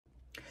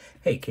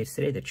Hey kids,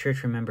 today the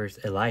church remembers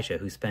Elijah,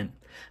 who spent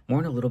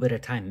more than a little bit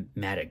of time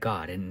mad at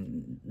God,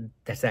 and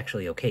that's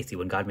actually okay. See,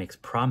 when God makes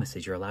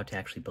promises, you're allowed to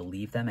actually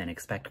believe them and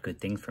expect good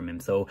things from him.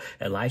 So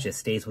Elijah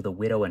stays with a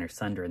widow and her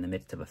son during the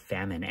midst of a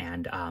famine,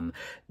 and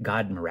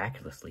God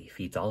miraculously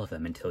feeds all of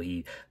them until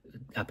he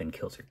up and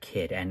kills her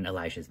kid, and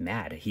Elijah's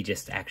mad. He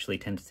just actually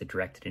tends to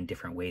direct it in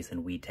different ways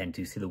than we tend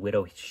to. See, the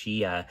widow,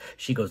 she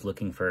goes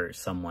looking for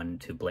someone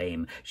to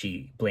blame.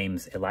 She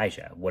blames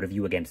Elijah. What have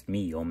you against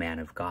me, O man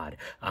of God?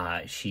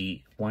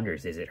 She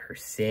wonders, is it her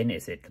sin?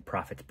 Is it the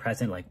prophet's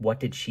present? Like, what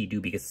did she do?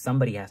 Because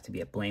somebody has to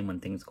be at blame when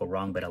things go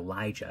wrong. But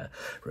Elijah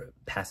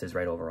passes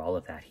right over all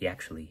of that. He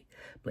actually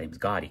blames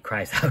God. He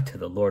cries out to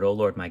the Lord, "O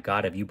Lord, my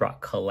God, have you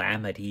brought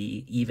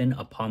calamity even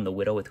upon the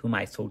widow with whom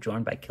I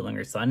sojourned by killing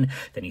her son?"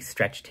 Then he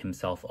stretched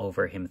himself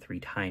over him 3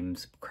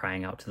 times,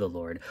 crying out to the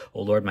Lord,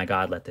 "O Lord, my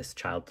God, let this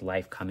child's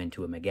life come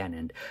into him again."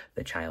 And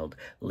the child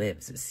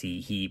lives.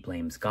 See, he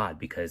blames God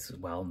because,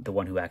 well, the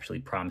one who actually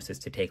promises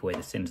to take away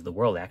the sins of the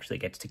world actually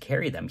gets to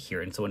carry them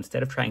here. And so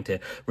instead of trying to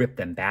rip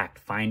them back,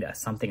 find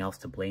something else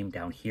to blame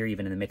down here,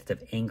 even in the midst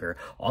of anger,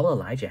 all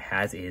Elijah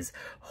has is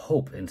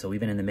hope. And so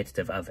even in the midst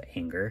of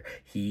anger,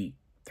 he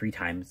 3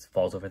 times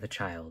falls over the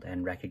child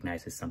and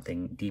recognizes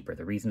something deeper.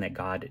 The reason that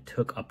God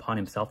took upon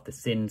himself the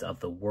sins of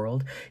the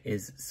world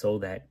is so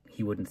that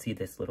he wouldn't see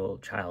this little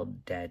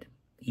child dead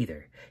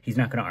either. He's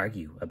not going to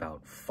argue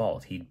about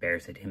fault. He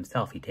bears it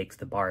himself. He takes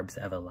the barbs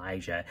of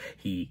Elijah.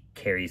 He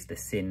carries the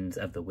sins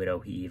of the widow.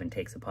 He even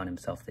takes upon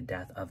himself the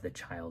death of the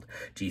child.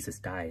 Jesus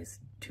dies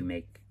to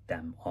make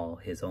them all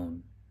his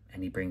own,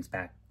 and he brings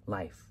back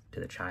life to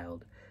the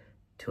child,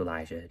 to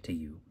Elijah, to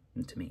you,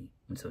 and to me.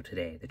 And so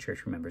today the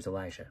church remembers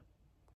Elijah.